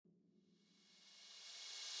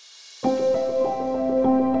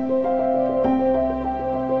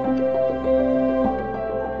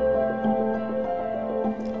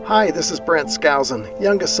Hi, this is Brent Skousen,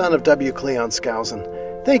 youngest son of W. Cleon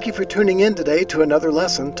Skousen. Thank you for tuning in today to another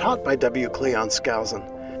lesson taught by W. Cleon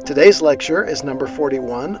Skousen. Today's lecture is number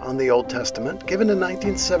 41 on the Old Testament, given in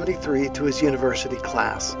 1973 to his university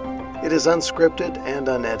class. It is unscripted and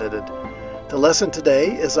unedited. The lesson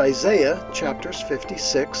today is Isaiah chapters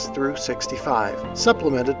 56 through 65,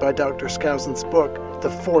 supplemented by Dr. Skousen's book, The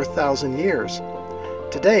 4,000 Years.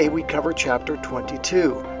 Today we cover chapter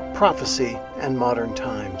 22, Prophecy and Modern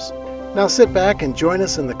Times. Now sit back and join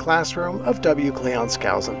us in the classroom of W. Cleon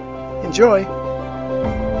Skousen. Enjoy!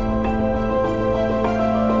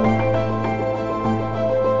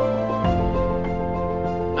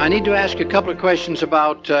 I need to ask you a couple of questions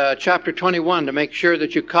about chapter 21 to make sure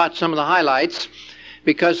that you caught some of the highlights,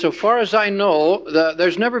 because so far as I know,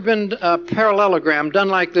 there's never been a parallelogram done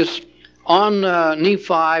like this on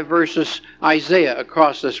Nephi versus Isaiah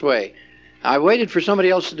across this way. I waited for somebody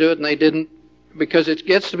else to do it, and they didn't, because it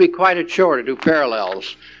gets to be quite a chore to do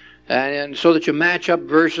parallels, and so that you match up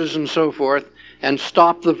verses and so forth, and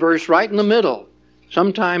stop the verse right in the middle.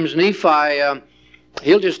 Sometimes Nephi,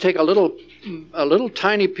 he'll just take a little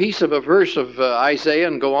tiny piece of a verse of Isaiah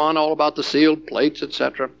and go on all about the sealed plates,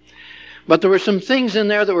 etc. But there were some things in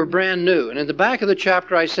there that were brand new. And in the back of the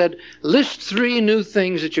chapter I said, list 3 new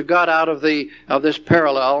things that you got out of this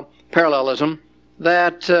parallelism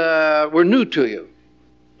that were new to you.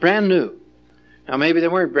 Brand new. Now maybe they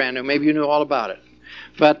weren't brand new. Maybe you knew all about it.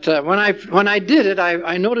 But when I did it,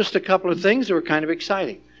 I noticed a couple of things that were kind of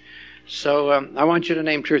exciting. So I want you to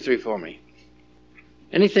name 2 or 3 for me.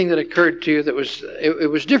 Anything that occurred to you that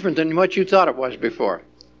was different than what you thought it was before.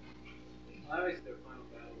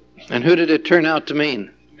 And who did it turn out to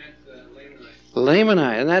mean? It meant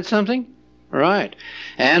Lamanite. Isn't that something? Right.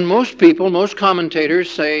 And most people, most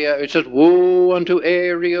commentators say, it says, woe unto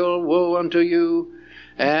Ariel, woe unto you.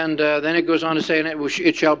 And then it goes on to say,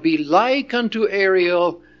 it shall be like unto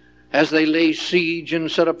Ariel as they lay siege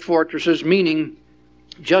and set up fortresses, meaning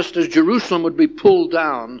just as Jerusalem would be pulled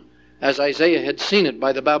down, as Isaiah had seen it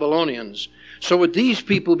by the Babylonians, so would these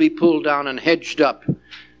people be pulled down and hedged up.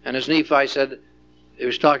 And as Nephi said, he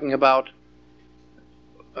was talking about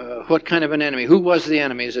what kind of an enemy. Who was the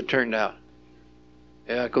enemy, as it turned out?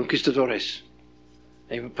 Conquistadores.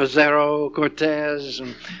 Pizarro, Cortez,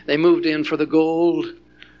 and they moved in for the gold.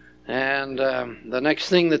 And the next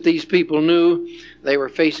thing that these people knew, they were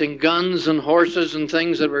facing guns and horses and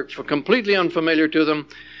things that were completely unfamiliar to them.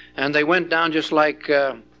 And they went down just like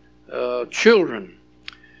children.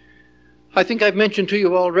 I think I've mentioned to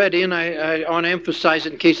you already, and I want to emphasize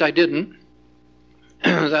it in case I didn't,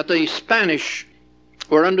 that the Spanish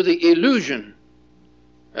were under the illusion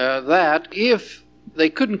that if they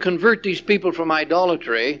couldn't convert these people from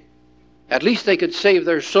idolatry, at least they could save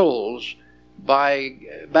their souls by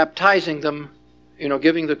baptizing them,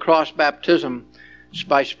 giving the cross baptism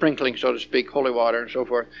by sprinkling, so to speak, holy water and so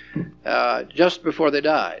forth, just before they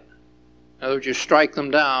died. In other words, you strike them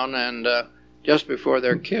down, and just before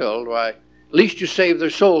they're killed, why, at least you save their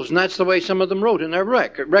souls. And that's the way some of them wrote in their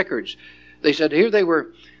records. They said here they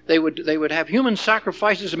would have human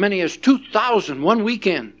sacrifices as many as 2,000 one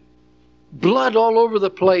weekend. Blood all over the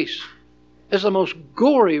place. It's the most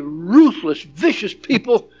gory, ruthless, vicious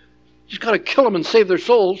people. Just got to kill them and save their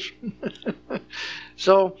souls.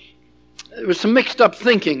 So there was some mixed up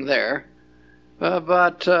thinking there.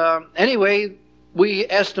 But anyway, we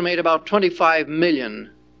estimate about 25 million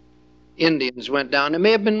Indians went down. It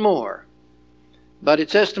may have been more. But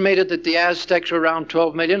it's estimated that the Aztecs were around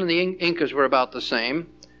 12 million and the Incas were about the same.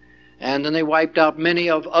 And then they wiped out many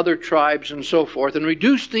of other tribes and so forth and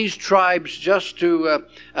reduced these tribes just to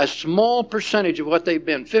a small percentage of what they've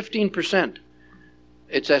been. 15%,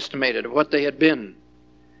 it's estimated, of what they had been.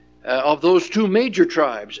 Of those 2 major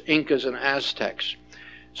tribes, Incas and Aztecs.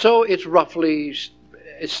 So it's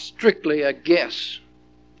strictly a guess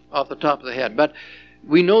off the top of the head. But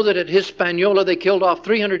we know that at Hispaniola they killed off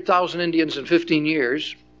 300,000 Indians in 15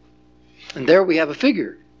 years. And there we have a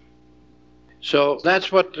figure. So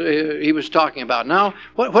that's what he was talking about. Now,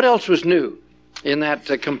 what else was new in that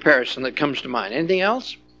comparison that comes to mind? Anything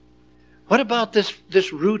else? What about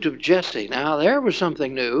this root of Jesse? Now, there was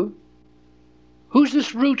something new. Who's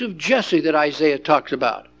this root of Jesse that Isaiah talks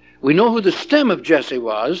about? We know who the stem of Jesse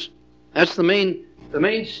was. That's the main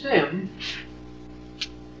stem.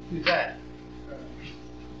 Who's that?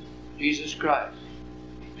 Jesus Christ.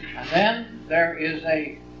 And then there is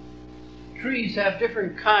trees have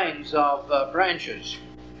different kinds of branches.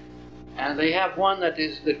 And they have one that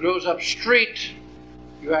grows up straight.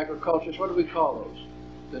 You agriculturists, what do we call those?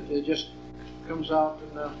 That it just comes out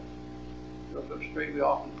and goes up straight. We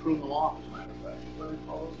often prune them off, as a matter of fact. What do we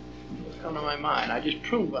call those? It's come to my mind. I just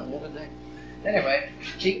pruned one the other day. Anyway,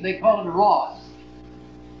 they call it a rod.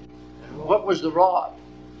 What was the rod?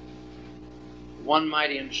 One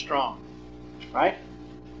mighty and strong. Right?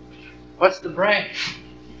 What's the branch?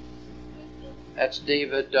 That's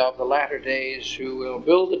David of the latter days, who will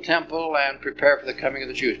build the temple and prepare for the coming of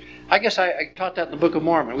the Jews. I guess I taught that in the Book of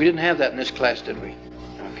Mormon. We didn't have that in this class, did we?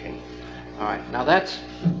 Okay. All right. Now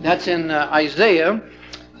that's in Isaiah.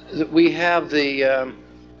 We have the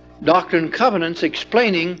Doctrine and Covenants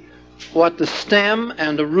explaining what the stem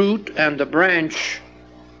and the root and the branch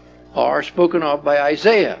are spoken of by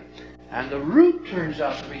Isaiah. And the root turns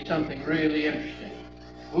out to be something really interesting.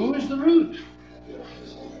 Who is the root?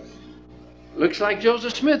 Looks like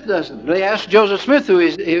Joseph Smith, doesn't it? They asked Joseph Smith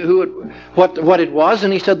what it was,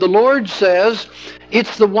 and he said, the Lord says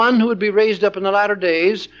it's the one who would be raised up in the latter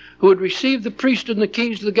days, who would receive the priesthood and the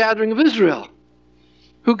keys to the gathering of Israel.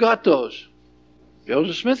 Who got those?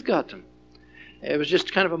 Joseph Smith got them. It was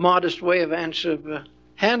just kind of a modest way of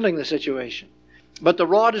handling the situation. But the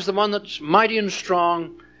rod is the one that's mighty and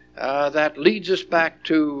strong, that leads us back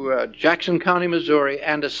to Jackson County, Missouri,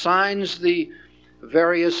 and assigns the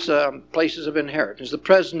various places of inheritance. The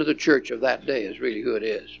president of the church of that day is really who it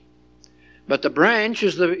is. But the branch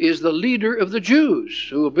is the leader of the Jews,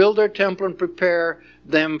 who will build their temple and prepare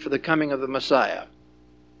them for the coming of the Messiah.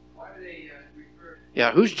 Why do they refer?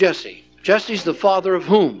 Yeah, who's Jesse? Jesse's the father of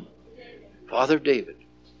whom? Father of David.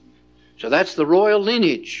 So that's the royal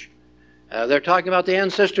lineage. They're talking about the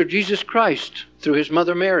ancestor of Jesus Christ through his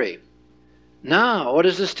mother Mary. Now, what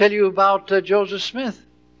does this tell you about Joseph Smith?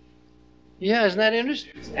 Yeah, isn't that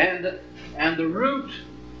interesting? And the root,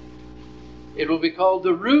 it will be called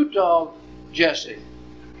the root of Jesse.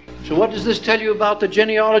 So what does this tell you about the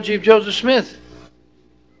genealogy of Joseph Smith?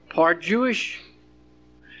 Part Jewish.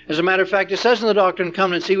 As a matter of fact, it says in the Doctrine and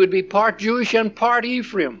Covenants he would be part Jewish and part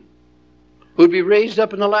Ephraim, who would be raised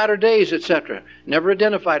up in the latter days, etc. Never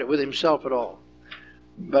identified it with himself at all.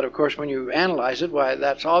 But of course, when you analyze it, why,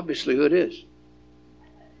 that's obviously who it is.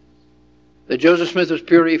 That Joseph Smith was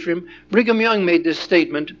pure Ephraim. Brigham Young made this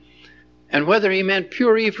statement, and whether he meant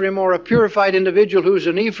pure Ephraim or a purified individual who's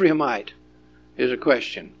an Ephraimite is a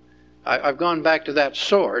question. I've gone back to that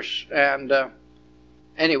source, and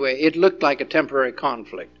anyway, it looked like a temporary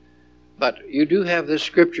conflict. But you do have this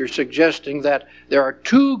scripture suggesting that there are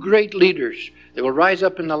two great leaders that will rise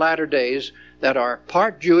up in the latter days that are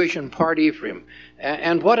part Jewish and part Ephraim.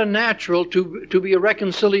 And what a natural to be a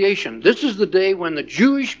reconciliation. This is the day when the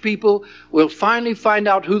Jewish people will finally find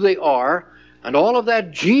out who they are, and all of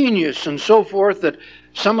that genius and so forth that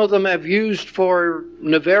some of them have used for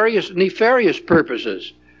nefarious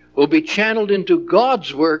purposes will be channeled into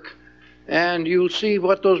God's work, and you'll see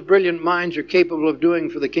what those brilliant minds are capable of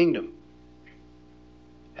doing for the kingdom.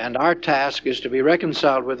 And our task is to be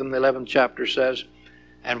reconciled with them, the 11th chapter says,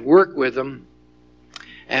 and work with them.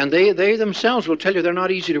 And they themselves will tell you they're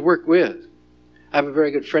not easy to work with. I have a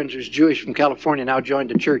very good friend who's Jewish from California, now joined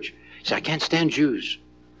the church. He said, I can't stand Jews.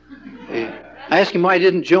 I asked him why he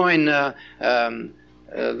didn't join the B'nai,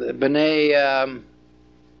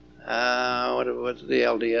 what's the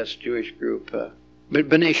LDS Jewish group?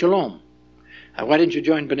 B'nai Shalom. Why didn't you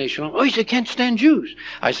join B'nai Shalom? Oh, he said, can't stand Jews.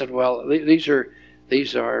 I said, well, these are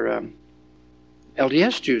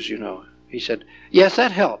LDS Jews, you know. He said, yes,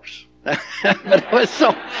 that helps. But it was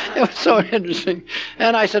so interesting.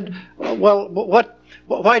 And I said, well,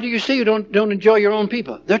 why do you say you don't enjoy your own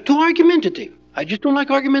people? They're too argumentative. I just don't like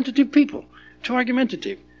argumentative people. Too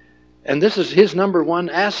argumentative. And this is his number one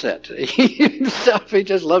asset. He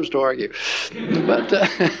just loves to argue.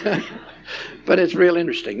 But it's real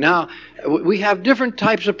interesting. Now, we have different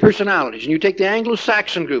types of personalities. And you take the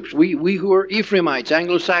Anglo-Saxon groups. We who are Ephraimites,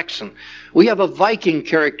 Anglo-Saxon. We have a Viking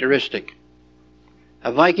characteristic.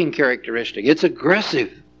 A Viking characteristic. It's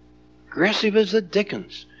aggressive. Aggressive as the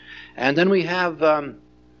dickens. And then we have,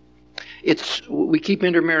 we keep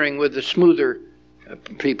intermarrying with the smoother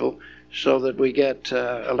people so that we get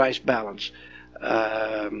a nice balance.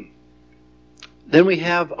 Then we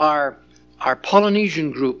have our Polynesian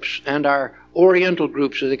groups and our Oriental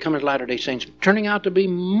groups as they come as Latter-day Saints, turning out to be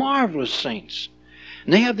marvelous saints.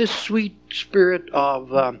 And they have this sweet spirit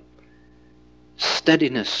of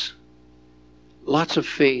steadiness. Lots of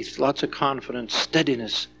faith, lots of confidence,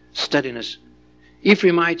 steadiness.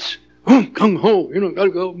 Ephraimites, gung ho, gotta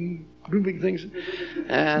go, do big things.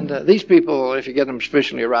 And these people, if you get them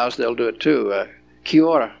sufficiently aroused, they'll do it too. Kia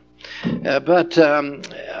ora. But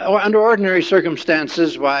under ordinary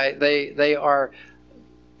circumstances, why, they are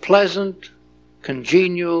pleasant,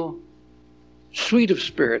 congenial, sweet of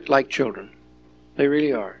spirit, like children. They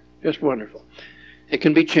really are. Just wonderful. It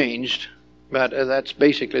can be changed. But that's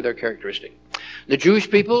basically their characteristic. The Jewish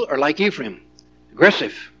people are like Ephraim,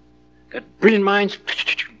 aggressive, got brilliant minds,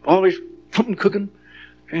 always something cooking.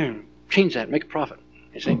 Change that, make a profit,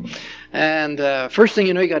 you see. And first thing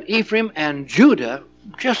you know, you got Ephraim and Judah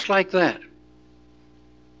just like that.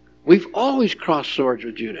 We've always crossed swords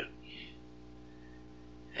with Judah.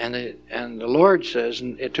 And the Lord says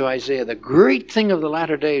to Isaiah, the great thing of the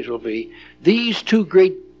latter days will be, these two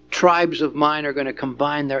great tribes of mine are going to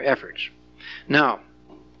combine their efforts. Now,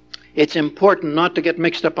 it's important not to get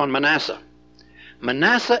mixed up on Manasseh.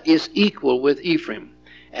 Manasseh is equal with Ephraim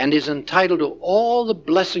and is entitled to all the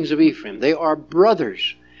blessings of Ephraim. They are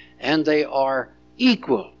brothers and they are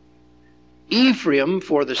equal. Ephraim,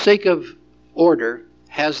 for the sake of order,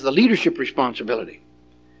 has the leadership responsibility.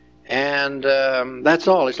 And that's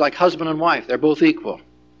all. It's like husband and wife. They're both equal.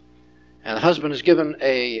 And the husband is given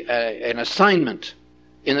an assignment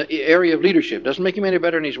in the area of leadership. Doesn't make him any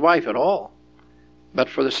better than his wife at all. But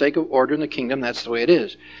for the sake of order in the kingdom, that's the way it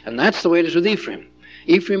is. And that's the way it is with Ephraim.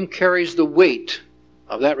 Ephraim carries the weight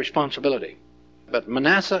of that responsibility. But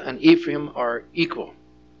Manasseh and Ephraim are equal.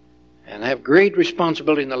 And have great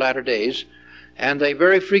responsibility in the latter days. And they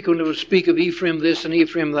very frequently will speak of Ephraim this and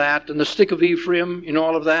Ephraim that. And the stick of Ephraim, you know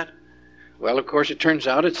all of that? Well, of course, it turns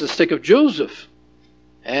out it's the stick of Joseph.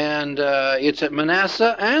 And it's at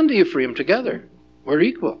Manasseh and Ephraim together. We're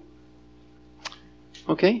equal.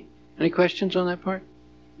 Okay? Any questions on that part?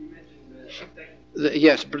 You mentioned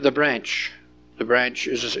Yes, the branch. The branch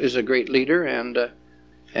is a great leader, and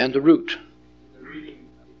the root.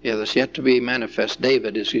 Yeah, that's yet to be manifest.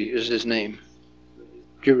 David is his name.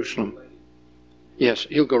 Jerusalem. Yes,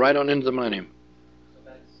 he'll go right on into the millennium.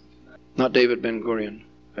 Not David Ben Gurion,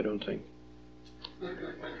 I don't think.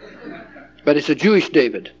 But it's a Jewish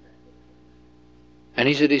David. And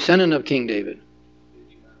he's a descendant of King David.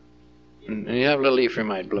 And you have a little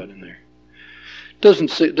Ephraimite blood in there. Doesn't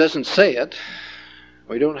say it.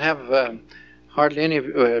 We don't have hardly any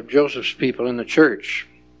of Joseph's people in the church,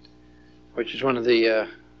 which is one of the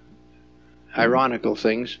ironical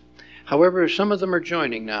things. However, some of them are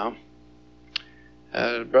joining now.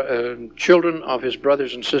 Children of his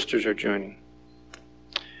brothers and sisters are joining.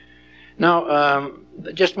 Now,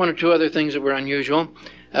 just one or two other things that were unusual.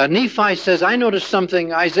 Nephi says, I noticed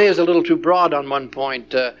something. Isaiah's a little too broad on one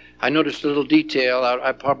point. I noticed a little detail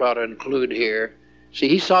I probably ought to include here. See,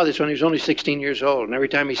 he saw this when he was only 16 years old, and every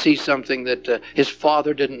time he sees something that his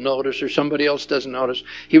father didn't notice or somebody else doesn't notice,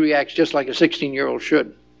 he reacts just like a 16-year-old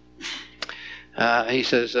should. He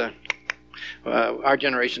says, our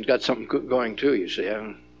generation's got something going too, you see.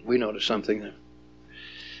 We noticed something that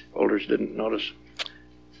olders didn't notice.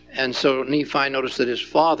 And so Nephi noticed that his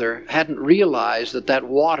father hadn't realized that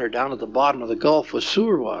water down at the bottom of the Gulf was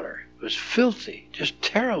sewer water. It was filthy, just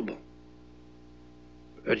terrible.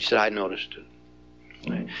 But he said, I noticed it.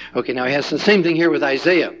 Right. Okay, now he has the same thing here with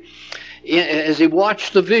Isaiah. As he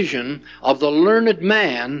watched the vision of the learned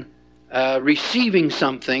man receiving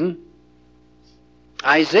something,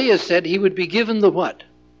 Isaiah said he would be given the what?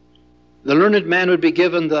 The learned man would be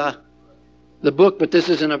given the book, but this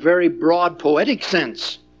is in a very broad, poetic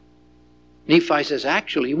sense. Nephi says,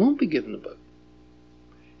 actually, he won't be given the book.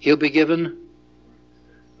 He'll be given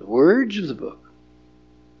the words of the book.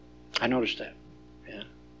 I noticed that. Yeah.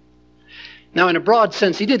 Now, in a broad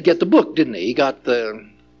sense, he did get the book, didn't he? He got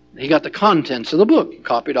the contents of the book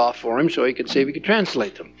copied off for him so he could see if he could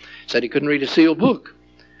translate them. Said he couldn't read a sealed book.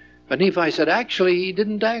 But Nephi said, actually, he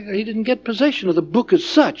didn't get possession of the book as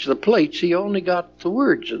such, the plates. He only got the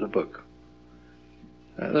words of the book.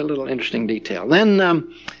 A little interesting detail. Then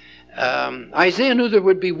Isaiah knew there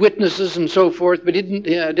would be witnesses and so forth, but he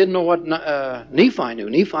didn't know what Nephi knew.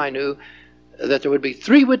 Nephi knew that there would be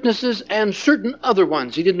 3 witnesses and certain other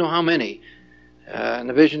ones. He didn't know how many. In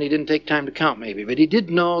the vision, he didn't take time to count maybe, but he did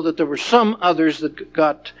know that there were some others that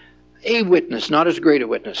got a witness, not as great a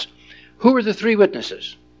witness. Who were the 3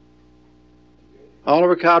 witnesses?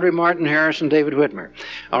 Oliver Cowdery, Martin Harris, and David Whitmer.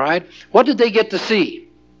 All right? What did they get to see?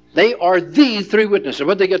 They are the 3 witnesses.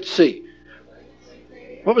 What did they get to see?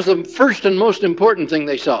 What was the first and most important thing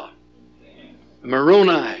they saw?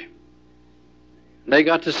 Moroni. They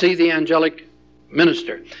got to see the angelic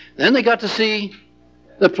minister. Then they got to see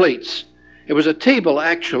the plates. It was a table,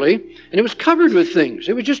 actually, and it was covered with things.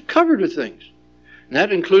 It was just covered with things. And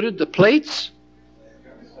that included the plates,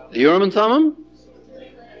 the Urim and Thummim,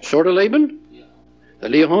 Sword of Laban, the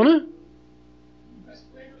Liahona,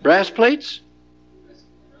 brass plates,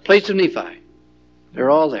 plates of Nephi. They're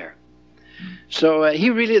all there. So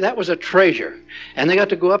that was a treasure. And they got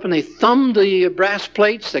to go up and they thumbed the brass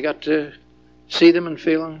plates. They got to see them and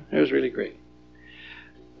feel them. It was really great.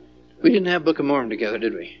 We didn't have Book of Mormon together,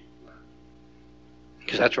 did we?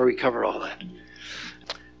 because that's where we cover all that.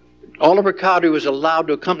 Oliver Cowdery was allowed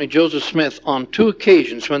to accompany Joseph Smith on 2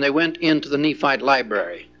 occasions when they went into the Nephite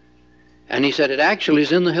library. And he said it actually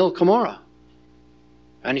is in the Hill Cumorah.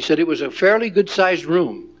 And he said it was a fairly good-sized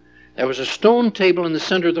room. There was a stone table in the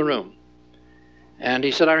center of the room. And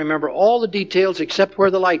he said, I remember all the details except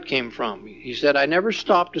where the light came from. He said, I never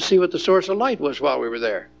stopped to see what the source of light was while we were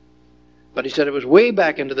there. But he said it was way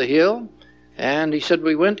back into the hill. And he said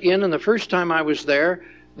we went in, and the first time I was there,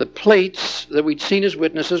 the plates that we'd seen as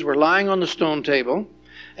witnesses were lying on the stone table,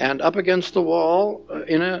 and up against the wall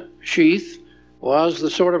in a sheath was the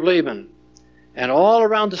sword of Laban. And all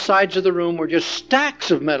around the sides of the room were just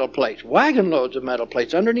stacks of metal plates, wagon loads of metal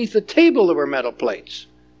plates. Underneath the table there were metal plates.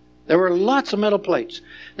 There were lots of metal plates.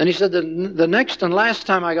 Then he said the next and last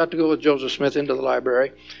time I got to go with Joseph Smith into the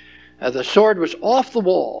library, the sword was off the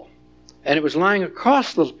wall, and it was lying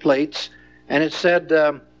across the plates, and it said,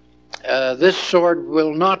 this sword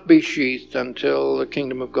will not be sheathed until the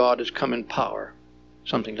kingdom of God has come in power.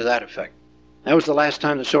 Something to that effect. That was the last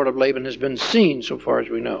time the sword of Laban has been seen, so far as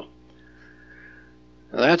we know.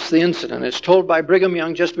 Now, that's the incident. It's told by Brigham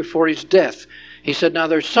Young just before his death. He said, now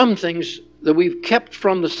there's some things that we've kept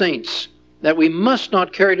from the saints that we must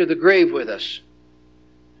not carry to the grave with us.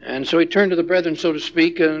 And so he turned to the brethren, so to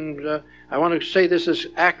speak, and I want to say this as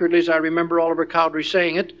accurately as I remember Oliver Cowdery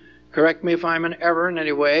saying it. Correct me if I'm an error in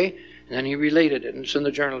any way. And then he related it, and it's in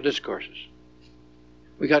the Journal of Discourses.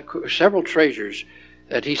 We got several treasures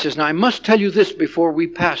that he says, now I must tell you this before we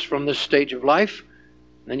pass from this stage of life.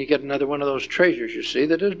 Then you get another one of those treasures, you see,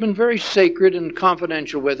 that has been very sacred and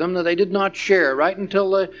confidential with them, that they did not share right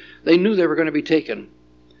until they knew they were going to be taken.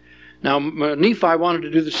 Now, Nephi wanted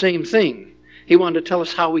to do the same thing. He wanted to tell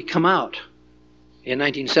us how we come out in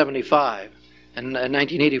 1975, and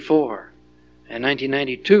 1984, and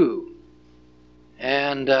 1992.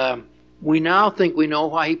 And we now think we know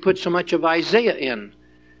why he put so much of Isaiah in.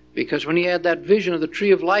 Because when he had that vision of the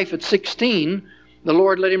tree of life at 16, the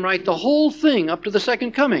Lord let him write the whole thing up to the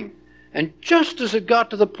second coming. And just as it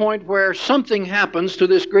got to the point where something happens to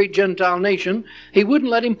this great Gentile nation, he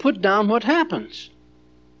wouldn't let him put down what happens.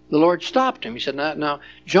 The Lord stopped him. He said, now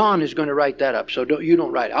John is going to write that up, so you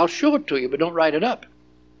don't write it. I'll show it to you, but don't write it up.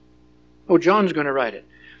 Oh, John's going to write it.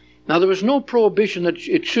 Now, there was no prohibition that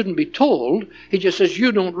it shouldn't be told. He just says,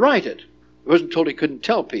 you don't write it. He wasn't told he couldn't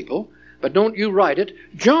tell people, but don't you write it.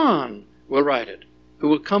 John will write it, who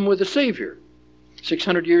will come with the Savior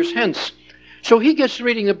 600 years hence. So he gets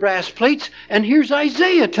reading the brass plates, and here's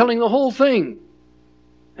Isaiah telling the whole thing.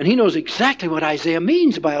 And he knows exactly what Isaiah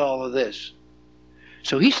means by all of this.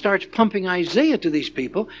 So he starts pumping Isaiah to these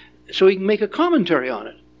people so he can make a commentary on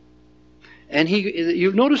it. And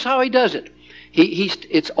you notice how he does it.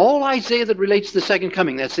 It's all Isaiah that relates to the second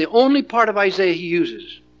coming. That's the only part of Isaiah he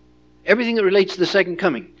uses. Everything that relates to the second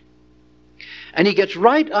coming. And he gets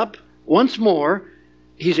right up once more.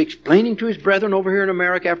 He's explaining to his brethren over here in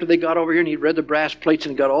America after they got over here and he read the brass plates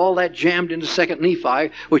and got all that jammed into 2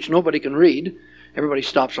 Nephi, which nobody can read. Everybody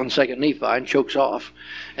stops on 2 Nephi and chokes off.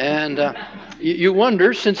 And you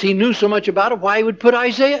wonder, since he knew so much about it, why he would put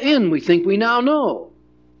Isaiah in. We think we now know.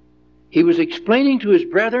 He was explaining to his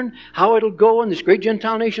brethren how it'll go, and this great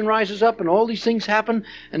Gentile nation rises up, and all these things happen,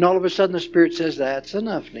 and all of a sudden the Spirit says, that's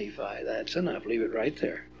enough, Nephi, that's enough, leave it right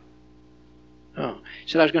there. Oh,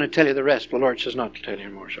 he said, I was going to tell you the rest, but the Lord says not to tell you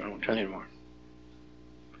anymore, so I won't tell you anymore.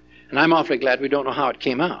 And I'm awfully glad we don't know how it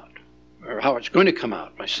came out, or how it's going to come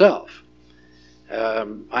out myself.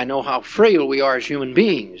 I know how frail we are as human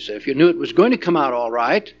beings. If you knew it was going to come out all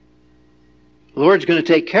right, the Lord's going to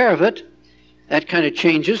take care of it. That kind of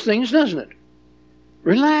changes things, doesn't it?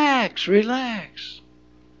 Relax, relax.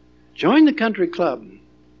 Join the country club.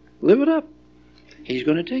 Live it up. He's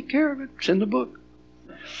going to take care of it. It's in the book.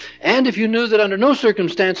 And if you knew that under no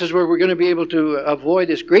circumstances were we going to be able to avoid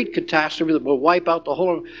this great catastrophe that will wipe out the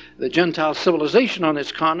whole of the Gentile civilization on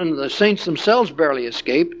this continent, and the saints themselves barely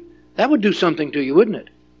escape, that would do something to you, wouldn't it?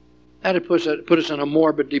 That would put us in a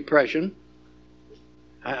morbid depression.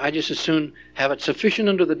 I just as soon have it sufficient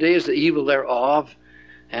unto the day as the evil thereof,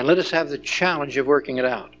 and let us have the challenge of working it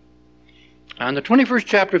out. On the 21st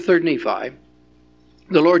chapter of 3rd Nephi,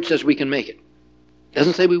 the Lord says we can make it.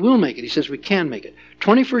 Doesn't say we will make it, he says we can make it.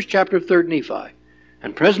 21st chapter of 3rd Nephi.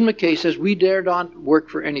 And President McKay says we dare not work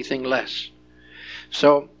for anything less.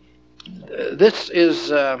 So this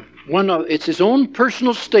is it's his own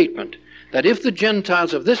personal statement that if the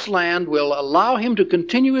Gentiles of this land will allow him to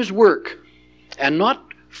continue his work and not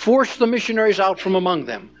force the missionaries out from among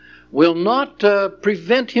them, will not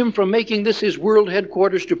prevent him from making this his world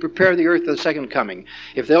headquarters to prepare the earth for the second coming.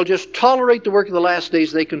 If they'll just tolerate the work of the last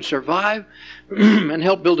days, they can survive and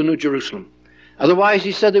help build a new Jerusalem. Otherwise,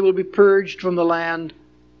 he said, they will be purged from the land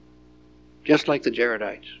just like the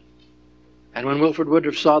Jaredites. And when Wilford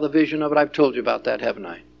Woodruff saw the vision of it, I've told you about that, haven't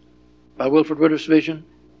I? About Wilford Woodruff's vision?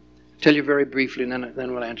 I'll tell you very briefly, and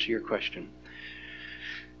then we'll answer your question.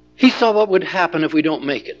 He saw what would happen if we don't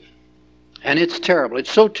make it. And it's terrible.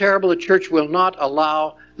 It's so terrible the church will not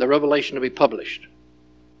allow the revelation to be published.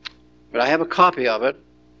 But I have a copy of it.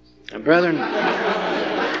 And brethren,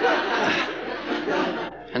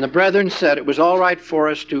 and the brethren said it was all right for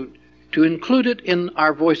us to include it in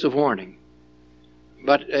our voice of warning.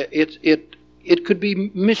 But it could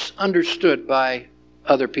be misunderstood by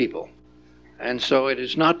other people. And so it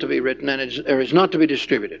is not to be written, and it is not to be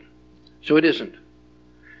distributed. So it isn't.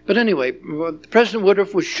 But anyway, President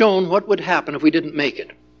Woodruff was shown what would happen if we didn't make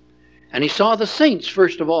it. And he saw the saints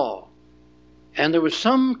first of all. And there was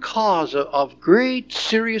some cause of great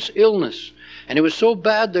serious illness. And it was so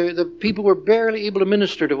bad the people were barely able to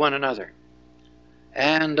minister to one another.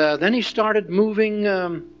 And then he started moving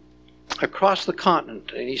across the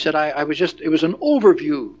continent. And he said, it was an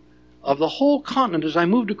overview of the whole continent as I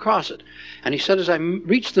moved across it. And he said, as I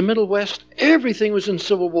reached the Middle West, everything was in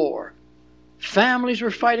civil war. Families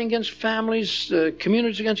were fighting against families,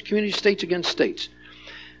 communities against communities, states against states.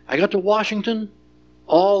 I got to Washington,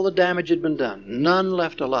 all the damage had been done. None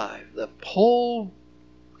left alive. The whole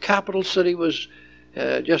capital city was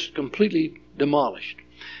just completely demolished.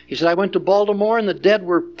 He said, I went to Baltimore and the dead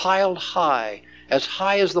were piled high as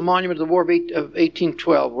the monument of the War of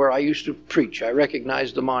 1812, where I used to preach. I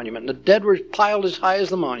recognized the monument. And the dead were piled as high as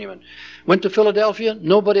the monument. Went to Philadelphia,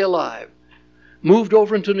 nobody alive. Moved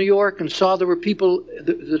over into New York and saw there were people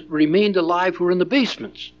that remained alive who were in the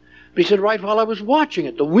basements. But he said, right while I was watching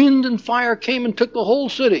it, the wind and fire came and took the whole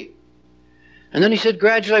city. And then he said,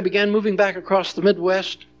 gradually I began moving back across the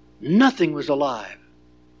Midwest. Nothing was alive.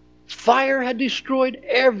 Fire had destroyed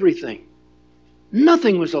everything.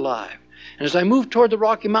 Nothing was alive. And as I moved toward the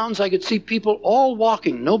Rocky Mountains, I could see people all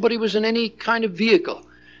walking. Nobody was in any kind of vehicle.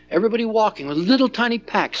 Everybody walking with little tiny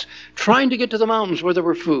packs, trying to get to the mountains where there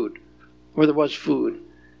was food.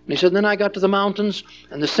 And he said, then I got to the mountains,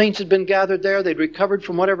 and the saints had been gathered there. They'd recovered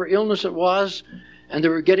from whatever illness it was, and they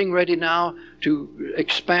were getting ready now to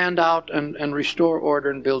expand out and restore order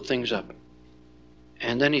and build things up.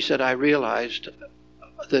 And then he said, I realized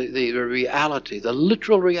the reality, the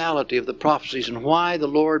literal reality of the prophecies and why the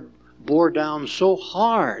Lord bore down so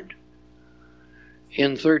hard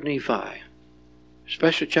in 3rd Nephi,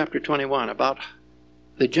 especially chapter 21, about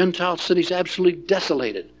the Gentile cities absolutely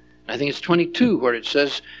desolated. I think it's 22 where it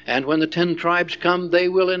says, and when the 10 tribes come, they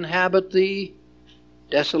will inhabit the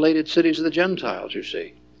desolated cities of the Gentiles, you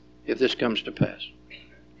see, if this comes to pass.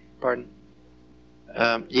 Pardon?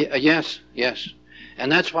 Yes.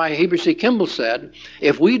 And that's why Heber C. Kimball said,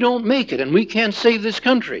 if we don't make it and we can't save this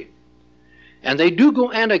country, and they do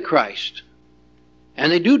go Antichrist,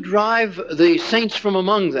 and they do drive the saints from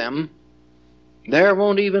among them, there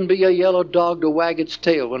won't even be a yellow dog to wag its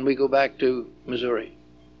tail when we go back to Missouri.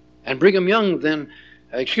 And Brigham Young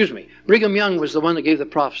Brigham Young was the one that gave the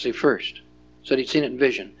prophecy first. Said he'd seen it in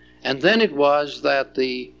vision. And then it was that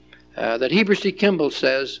that Heber C. Kimball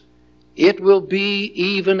says, it will be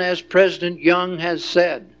even as President Young has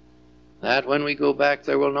said, that when we go back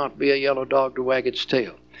there will not be a yellow dog to wag its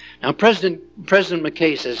tail. Now President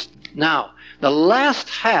McKay says, now, the last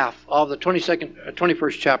half of the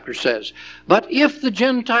 21st chapter says, but if the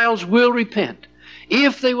Gentiles will repent,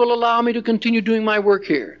 if they will allow me to continue doing my work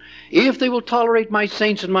here, if they will tolerate my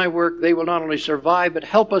saints and my work, they will not only survive, but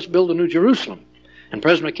help us build a new Jerusalem. And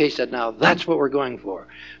President McKay said, now that's what we're going for.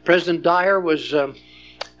 President Dyer was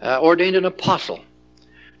ordained an apostle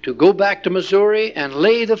to go back to Missouri and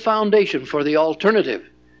lay the foundation for the alternative.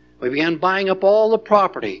 We began buying up all the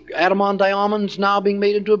property. Adamon-Diamonds now being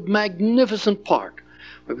made into a magnificent park.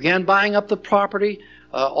 We began buying up the property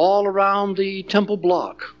all around the Temple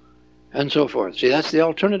Block and so forth. See, that's the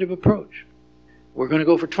alternative approach. We're going to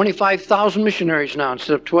go for 25,000 missionaries now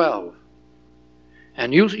instead of 12.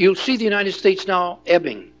 And you'll see the United States now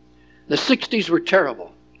ebbing. The 60s were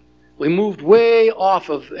terrible. We moved way off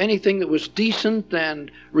of anything that was decent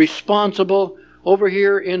and responsible over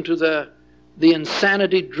here into the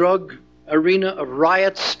insanity drug arena of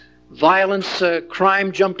riots, violence,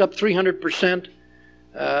 crime jumped up 300%.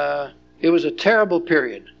 It was a terrible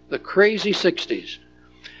period, the crazy 60s.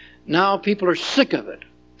 Now people are sick of it,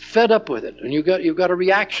 fed up with it, and you've got a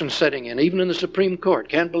reaction setting in, even in the Supreme Court.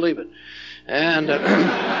 Can't believe it. And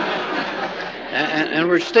and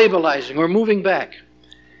we're stabilizing. We're moving back.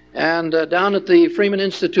 And down at the Freeman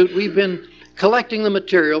Institute, we've been collecting the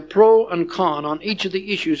material, pro and con, on each of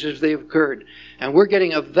the issues as they've occurred. And we're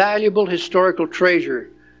getting a valuable historical treasure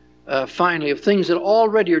finally, of things that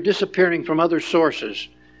already are disappearing from other sources.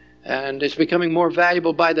 And it's becoming more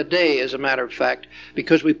valuable by the day, as a matter of fact,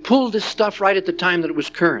 because we pulled this stuff right at the time that it was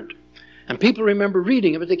current. And people remember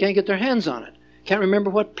reading it, but they can't get their hands on it. Can't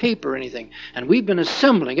remember what paper or anything. And we've been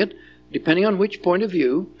assembling it, depending on which point of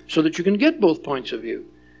view, so that you can get both points of view.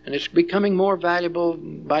 And it's becoming more valuable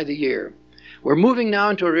by the year. We're moving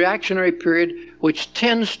now into a reactionary period which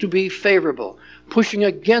tends to be favorable, pushing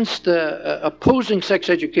against opposing sex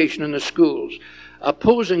education in the schools,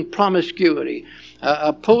 opposing promiscuity,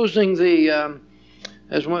 opposing the,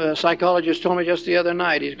 as one psychologist told me just the other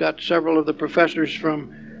night, he's got several of the professors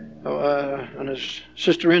from on his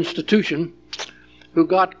sister institution who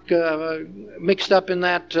got mixed up in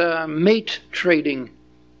that mate trading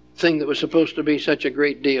thing that was supposed to be such a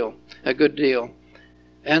good deal.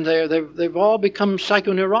 And they've all become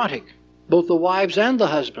psychoneurotic, both the wives and the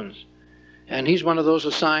husbands. And he's one of those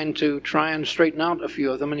assigned to try and straighten out a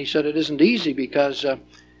few of them. And he said it isn't easy because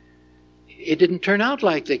it didn't turn out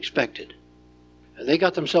like they expected. They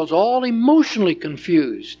got themselves all emotionally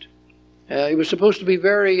confused. It was supposed to be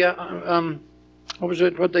very,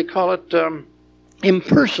 what they call it,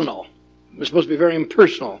 impersonal. It was supposed to be very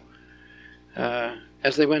impersonal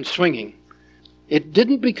as they went swinging. It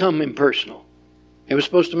didn't become impersonal. It was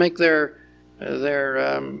supposed to make their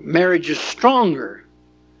marriages stronger.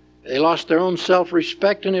 They lost their own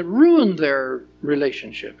self-respect, and it ruined their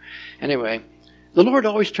relationship. Anyway, the Lord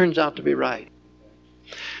always turns out to be right.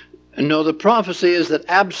 And no, the prophecy is that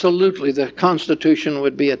absolutely the Constitution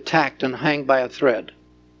would be attacked and hanged by a thread,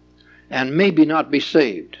 and maybe not be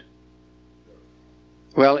saved.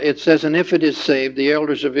 Well, it says, and if it is saved, the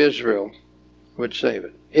elders of Israel would save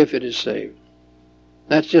it, if it is saved.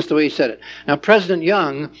 That's just the way he said it. Now, President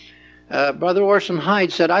Young, Brother Orson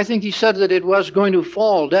Hyde said, I think he said that it was going to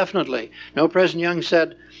fall, definitely. No, President Young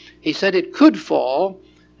said, he said it could fall,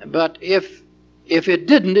 but if it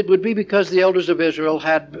didn't, it would be because the elders of Israel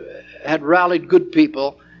had rallied good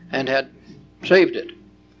people and had saved it.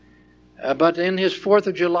 But in his 4th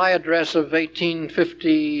of July address of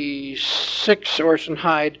 1856, Orson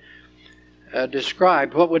Hyde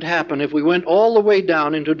described what would happen if we went all the way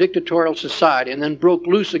down into a dictatorial society and then broke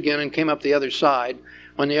loose again and came up the other side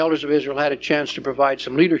when the elders of Israel had a chance to provide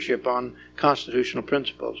some leadership on constitutional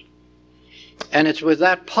principles. And it's with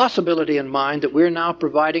that possibility in mind that we're now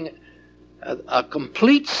providing a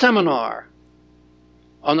complete seminar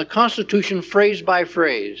on the Constitution phrase by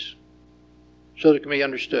phrase so that it can be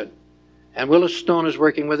understood. And Willis Stone is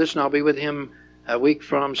working with us, and I'll be with him a week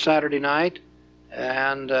from Saturday night.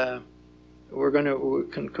 And we're going to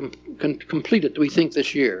complete it, we think,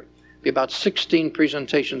 this year. Be about 16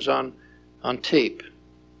 presentations on tape.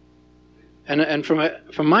 And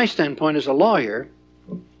from my standpoint as a lawyer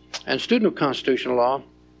and student of constitutional law,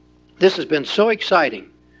 this has been so exciting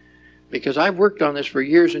because I've worked on this for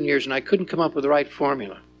years and years, and I couldn't come up with the right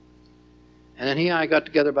formula. And then he and I got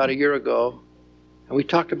together about a year ago, and we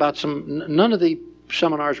talked about none of the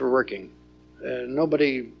seminars were working.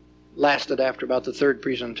 Nobody lasted after about the 3rd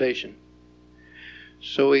presentation.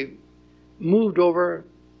 So we moved over,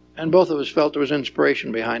 and both of us felt there was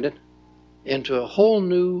inspiration behind it, into a whole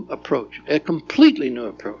new approach, a completely new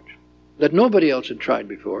approach that nobody else had tried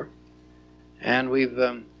before. And we've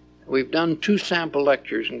done 2 sample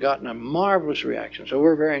lectures and gotten a marvelous reaction, so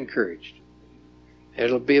we're very encouraged.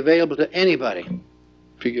 It'll be available to anybody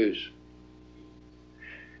to use.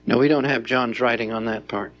 No, we don't have John's writing on that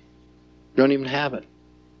part. Don't even have it.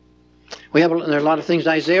 There are a lot of things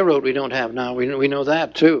Isaiah wrote we don't have now. We know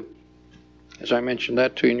that too. As I mentioned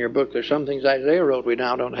that too in your book, there's some things Isaiah wrote we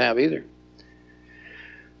now don't have either.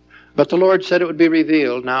 But the Lord said it would be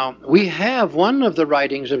revealed. Now, we have one of the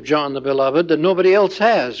writings of John the Beloved that nobody else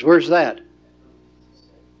has. Where's that?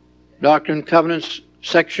 Doctrine and Covenants,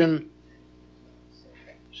 section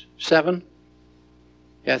 7?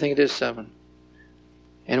 Yeah, I think it is 7.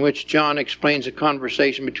 In which John explains a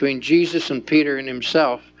conversation between Jesus and Peter and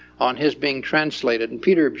himself on his being translated. And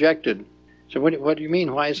Peter objected. So what do you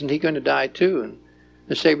mean? Why isn't he going to die too? And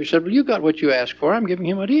the Savior said, well, you got what you asked for. I'm giving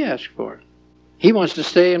him what he asked for. He wants to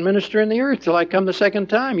stay and minister in the earth till I come the 2nd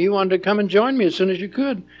time. You wanted to come and join me as soon as you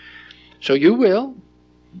could. So you will,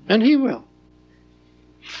 and he will.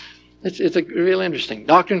 It's a real interesting.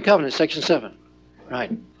 Doctrine and Covenants, section 7. Right.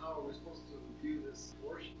 How are we supposed to view this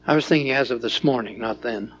abortion? I was thinking as of this morning, not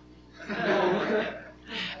then.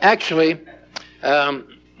 Actually, there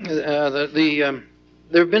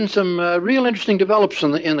have been some real interesting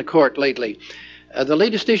developments in the court lately. The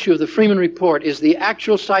latest issue of the Freeman Report is the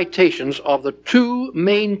actual citations of the 2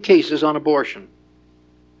 main cases on abortion,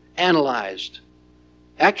 analyzed,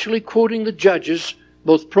 actually quoting the judges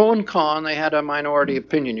both pro and con. They had a minority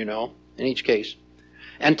opinion, in each case.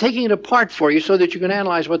 And taking it apart for you so that you can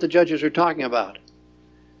analyze what the judges are talking about.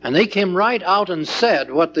 And they came right out and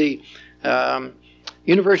said what the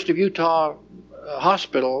University of Utah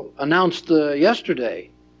Hospital announced yesterday,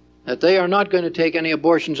 that they are not going to take any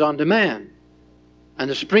abortions on demand. And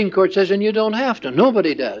the Supreme Court says, and you don't have to.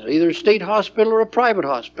 Nobody does, either a state hospital or a private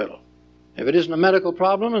hospital. If it isn't a medical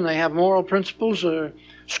problem and they have moral principles or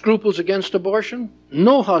scruples against abortion,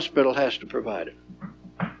 no hospital has to provide it.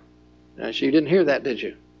 Now, so you didn't hear that, did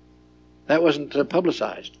you? That wasn't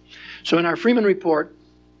publicized. So in our Freeman report,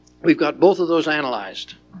 we've got both of those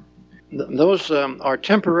analyzed. Those are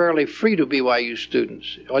temporarily free to BYU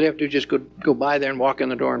students. All you have to do is just go by there and walk in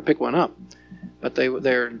the door and pick one up. But they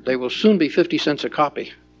will soon be 50 cents a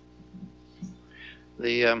copy.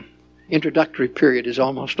 The introductory period is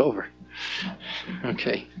almost over.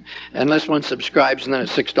 Okay, unless one subscribes, and then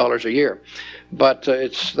it's $6 a year. But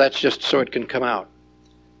that's just so it can come out.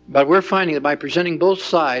 But we're finding that by presenting both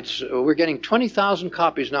sides, we're getting 20,000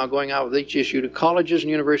 copies now going out with each issue to colleges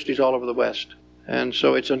and universities all over the West. And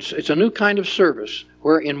so it's a new kind of service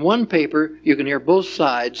where in one paper you can hear both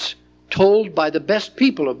sides told by the best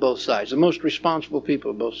people of both sides, the most responsible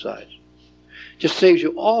people of both sides. Just saves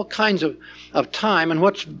you all kinds of time, and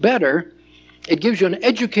what's better, it gives you an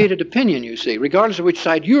educated opinion, you see. Regardless of which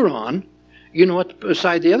side you're on, you know what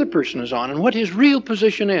side the other person is on and what his real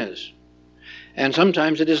position is. And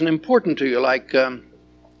sometimes it isn't important to you, like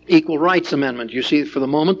Equal Rights Amendment. You see, for the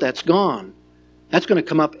moment, that's gone. That's going to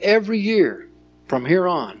come up every year from here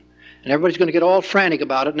on. And everybody's going to get all frantic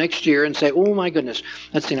about it next year and say, oh my goodness,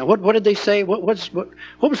 let's see now, what did they say? What was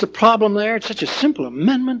the problem there? It's such a simple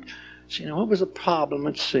amendment. See now, what was the problem?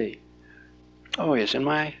 Let's see. Oh yes, in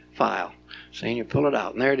my file. See, and you pull it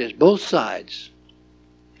out, and there it is, both sides.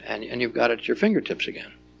 And you've got it at your fingertips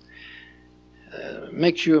again.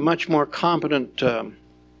 Makes you a much more competent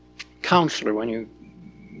counselor when you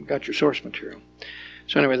got your source material.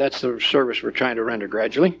 So anyway, that's the service we're trying to render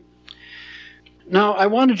gradually. Now, I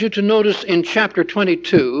wanted you to notice in chapter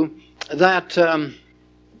 22 that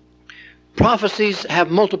prophecies have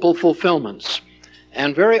multiple fulfillments.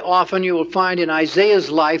 And very often you will find in Isaiah's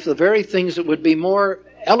life the very things that would be more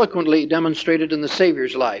eloquently demonstrated in the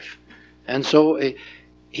Savior's life. And so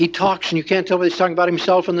he talks, and you can't tell whether he's talking about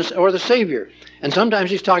himself or the Savior. And sometimes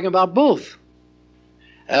he's talking about both.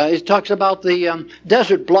 He talks about the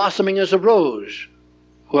desert blossoming as a rose.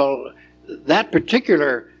 Well, that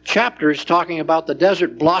particular chapter is talking about the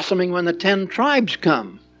desert blossoming when the 10 tribes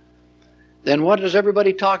come. Then what is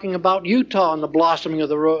everybody talking about Utah and the blossoming of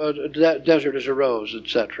the desert as a rose,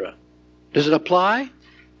 etc.? Does it apply?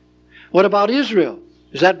 What about Israel?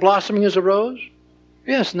 Is that blossoming as a rose?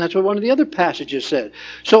 Yes, and that's what one of the other passages said.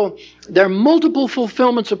 So there are multiple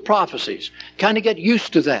fulfillments of prophecies. Kind of get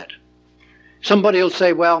used to that. Somebody will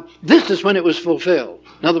say, well, this is when it was fulfilled.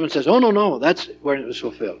 Another one says, oh, no, that's when it was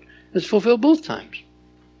fulfilled. It's fulfilled both times.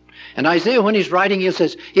 And Isaiah, when he's writing, he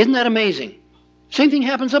says, isn't that amazing? Same thing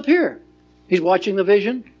happens up here. He's watching the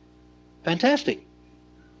vision. Fantastic.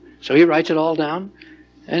 So he writes it all down,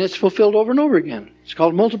 and it's fulfilled over and over again. It's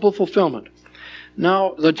called multiple fulfillment.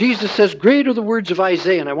 Now, Jesus says, great are the words of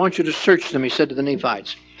Isaiah, and I want you to search them, he said to the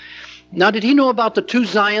Nephites. Now, did he know about the 2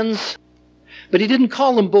 Zions? But he didn't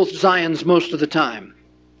call them both Zions most of the time.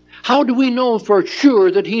 How do we know for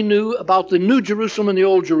sure that he knew about the New Jerusalem and the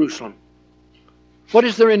Old Jerusalem? What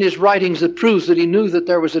is there in his writings that proves that he knew that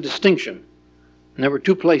there was a distinction? And there were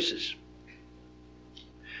 2 places.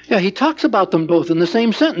 Yeah, he talks about them both in the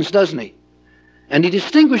same sentence, doesn't he? And he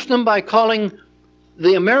distinguished them by calling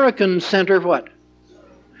the American center what?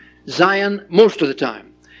 Zion most of the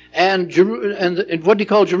time. And what did he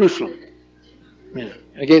call Jerusalem? Yeah,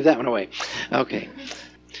 I gave that one away. Okay.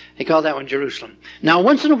 He called that one Jerusalem. Now,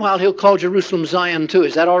 once in a while, he'll call Jerusalem Zion too.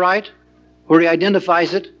 Is that all right? Where he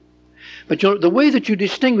identifies it? But the way that you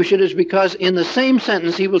distinguish it is because in the same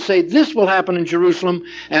sentence, he will say, this will happen in Jerusalem,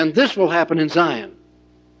 and this will happen in Zion.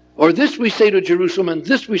 Or this we say to Jerusalem, and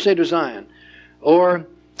this we say to Zion. Or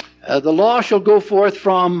the law shall go forth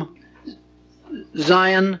from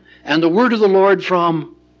Zion, and the word of the Lord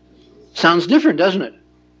from... Sounds different, doesn't it?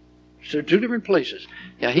 So 2 different places.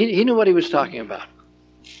 Yeah, he knew what he was talking about.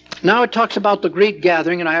 Now it talks about the great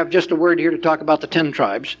gathering, and I have just a word here to talk about the 10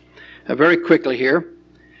 tribes. Very quickly here.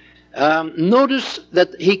 Notice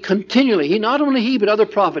that not only he, but other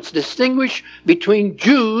prophets distinguish between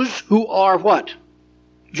Jews who are what?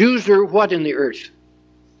 Jews are what in the earth?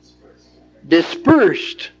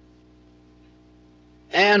 Dispersed.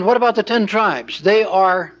 And what about the 10 tribes? They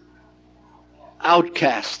are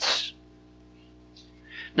outcasts.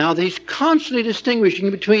 Now, he's constantly distinguishing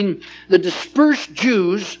between the dispersed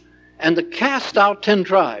Jews and the cast out 10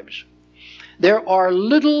 tribes. There are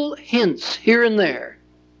little hints here and there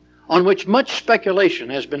on which much speculation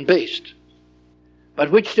has been based,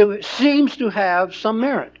 but which seems to have some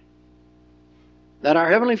merit. That our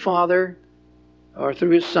Heavenly Father, or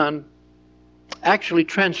through His Son, actually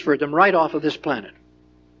transferred them right off of this planet.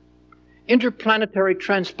 Interplanetary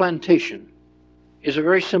transplantation is a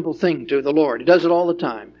very simple thing to the Lord. He does it all the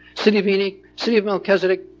time. City of Enoch, City of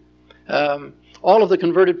Melchizedek, all of the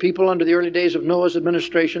converted people under the early days of Noah's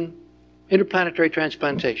administration, interplanetary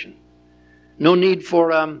transplantation. No need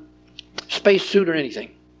for space suit or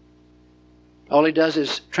anything. All He does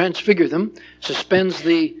is transfigure them, suspends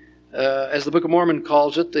the, as the Book of Mormon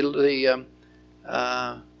calls it,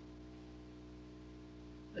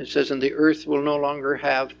 it says, and the earth will no longer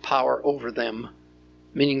have power over them,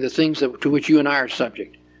 meaning the things to which you and I are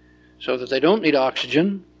subject, so that they don't need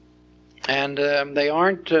oxygen, and they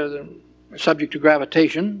aren't subject to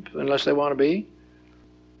gravitation unless they want to be.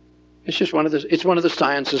 It's just one of the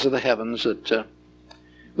sciences of the heavens that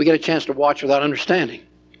we get a chance to watch without understanding.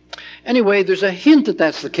 Anyway, there's a hint that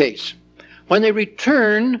that's the case. When they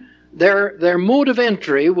return, their mode of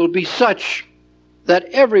entry will be such that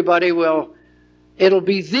everybody will. It'll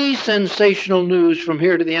be the sensational news from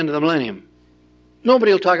here to the end of the millennium.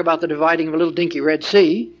 Nobody will talk about the dividing of a little dinky Red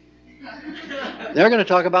Sea. They're going to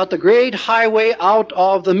talk about the great highway out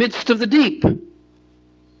of the midst of the deep,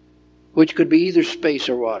 which could be either space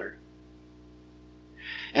or water.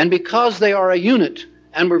 And because they are a unit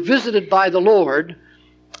and were visited by the Lord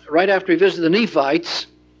right after He visited the Nephites,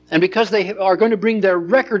 and because they are going to bring their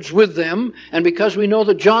records with them, and because we know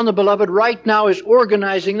that John the Beloved right now is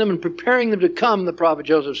organizing them and preparing them to come, the prophet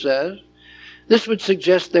Joseph says, this would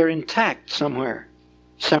suggest they're intact somewhere,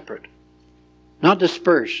 separate, not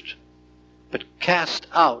dispersed, but cast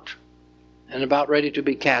out and about ready to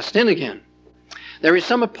be cast in again. There is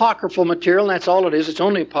some apocryphal material, and that's all it is. It's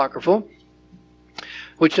only apocryphal,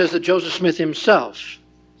 which says that Joseph Smith himself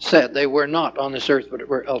said they were not on this earth, but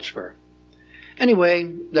were elsewhere.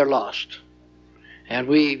 Anyway, they're lost. And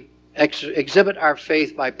we exhibit our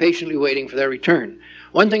faith by patiently waiting for their return.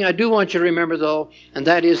 One thing I do want you to remember, though, and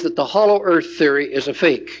that is that the hollow earth theory is a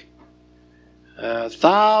fake.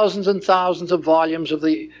 Thousands and thousands of volumes of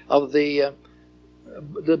the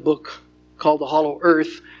book called The Hollow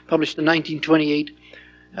Earth, published in 1928,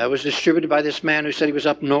 was distributed by this man who said he was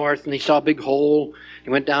up north and he saw a big hole. He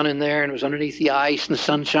went down in there and it was underneath the ice and the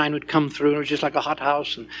sunshine would come through and it was just like a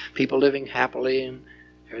hothouse and people living happily and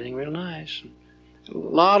everything real nice. A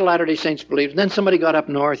lot of Latter-day Saints believed. And then somebody got up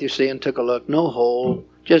north, you see, and took a look. No hole,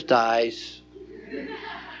 just ice.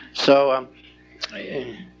 So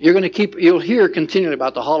you'll hear continually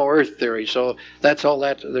about the hollow earth theory. So that's all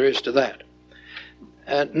that there is to that.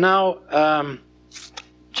 Now,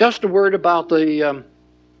 just a word about the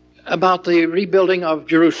rebuilding of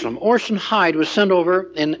Jerusalem. Orson Hyde was sent over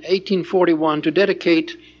in 1841 to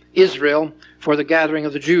dedicate Israel for the gathering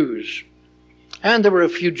of the Jews. And there were a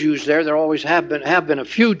few Jews there. There always have been a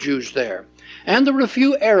few Jews there. And there were a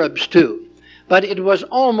few Arabs too. But it was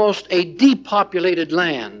almost a depopulated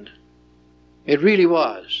land. It really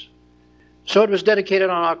was. So it was dedicated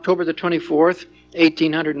on October the 24th,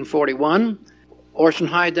 1841. Orson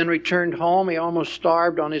Hyde then returned home. He almost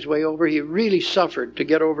starved on his way over. He really suffered to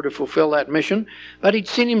get over to fulfill that mission. But he'd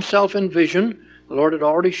seen himself in vision. The Lord had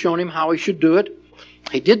already shown him how he should do it.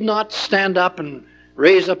 He did not stand up and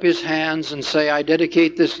raise up his hands and say, I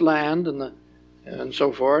dedicate this land and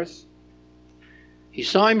so forth. He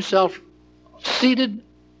saw himself seated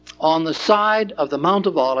on the side of the Mount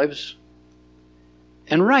of Olives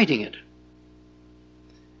and writing it.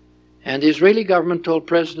 And the Israeli government told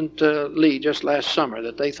President Lee just last summer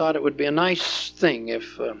that they thought it would be a nice thing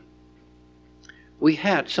if we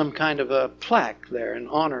had some kind of a plaque there in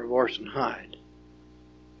honor of Orson Hyde.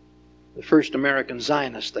 The first American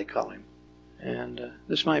Zionist, they call him. And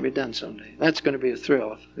this might be done someday. That's going to be a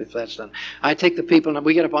thrill if that's done. I take the people, and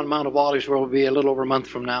we get up on Mount of Olives where we'll be a little over a month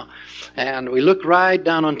from now. And we look right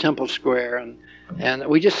down on Temple Square, and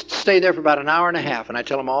we just stay there for about an hour and a half. And I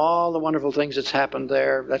tell them all the wonderful things that's happened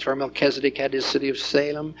there. That's where Melchizedek had his city of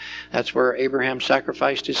Salem. That's where Abraham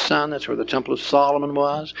sacrificed his son. That's where the Temple of Solomon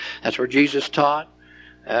was. That's where Jesus taught.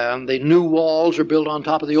 The new walls are built on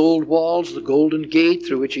top of the old walls. The Golden Gate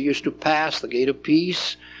through which he used to pass, the Gate of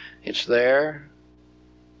Peace. It's there,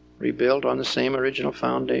 rebuilt on the same original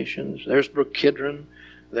foundations. There's Brook Kidron.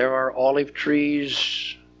 There are olive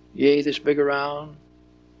trees, yea, this big around,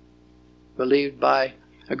 believed by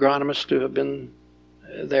agronomists to have been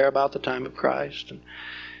there about the time of Christ.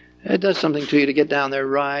 It does something to you to get down there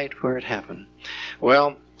right where it happened.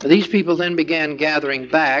 Well, these people then began gathering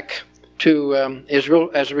back to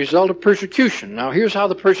Israel as a result of persecution. Now, here's how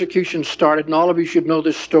the persecution started, and all of you should know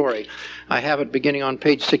this story. I have it beginning on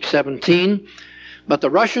page 617. But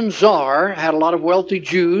the Russian Tsar had a lot of wealthy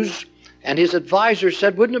Jews, and his advisors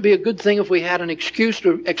said, wouldn't it be a good thing if we had an excuse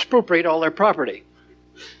to expropriate all their property?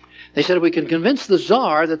 They said, if we can convince the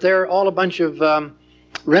Tsar that they're all a bunch of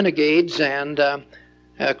renegades and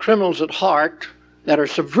criminals at heart that are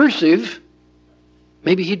subversive,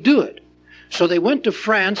 maybe he'd do it. So they went to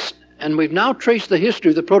France, and we've now traced the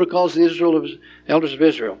history of the Protocols of the Elders of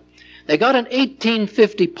Israel. They got an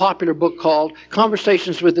 1850 popular book called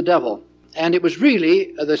Conversations with the Devil. And it was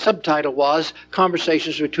really, the subtitle was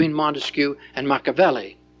Conversations between Montesquieu and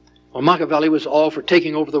Machiavelli. Well, Machiavelli was all for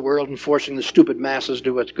taking over the world and forcing the stupid masses to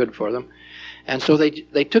do what's good for them. And so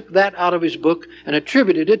they took that out of his book and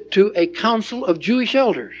attributed it to a council of Jewish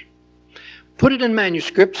elders. Put it in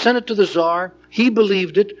manuscript, sent it to the Tsar. He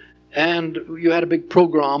believed it, and you had a big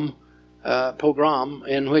pogrom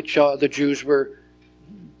in which the Jews were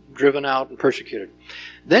driven out and persecuted.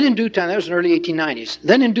 Then in due time, that was in the early 1890s,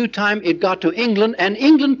 then in due time it got to England, and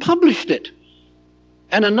England published it.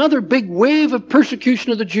 And another big wave of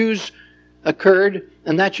persecution of the Jews occurred,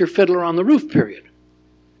 and that's your Fiddler on the Roof period.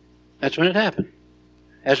 That's when it happened,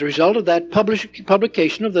 as a result of that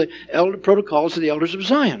publication of the Protocols of the Elders of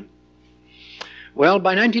Zion. Well, by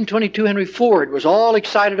 1922, Henry Ford was all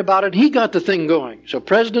excited about it, and he got the thing going. So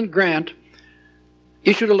President Grant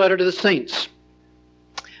issued a letter to the saints.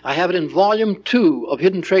 I have it in volume 2 of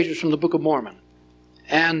Hidden Treasures from the Book of Mormon.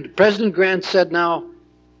 And President Grant said, now,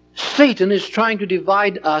 Satan is trying to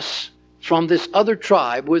divide us from this other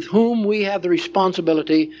tribe with whom we have the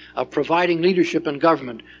responsibility of providing leadership and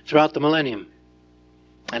government throughout the millennium.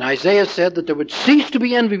 And Isaiah said that there would cease to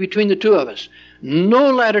be envy between the two of us.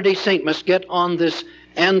 No Latter-day Saint must get on this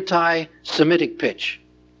anti-Semitic pitch.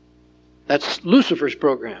 That's Lucifer's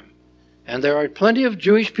program. And there are plenty of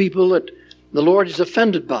Jewish people that the Lord is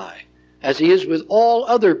offended by, as he is with all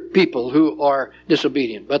other people who are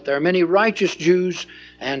disobedient. But there are many righteous Jews,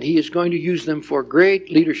 and he is going to use them for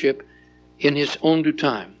great leadership in his own due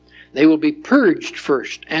time. They will be purged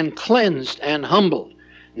first, and cleansed, and humbled.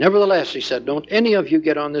 Nevertheless, he said, don't any of you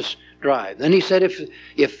get on this drive. Then he said,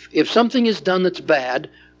 if something is done that's bad,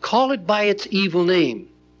 call it by its evil name.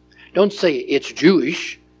 Don't say it's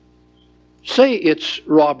Jewish. Say it's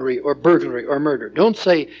robbery or burglary or murder. Don't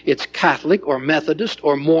say it's Catholic or Methodist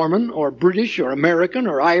or Mormon or British or American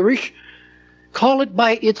or Irish. Call it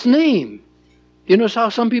by its name. You notice how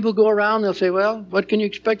some people go around, they'll say, well, what can you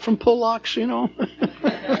expect from Polacks, you know?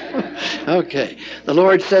 Okay. The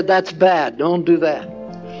Lord said that's bad. Don't do that.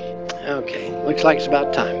 Okay. Looks like it's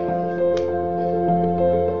about time.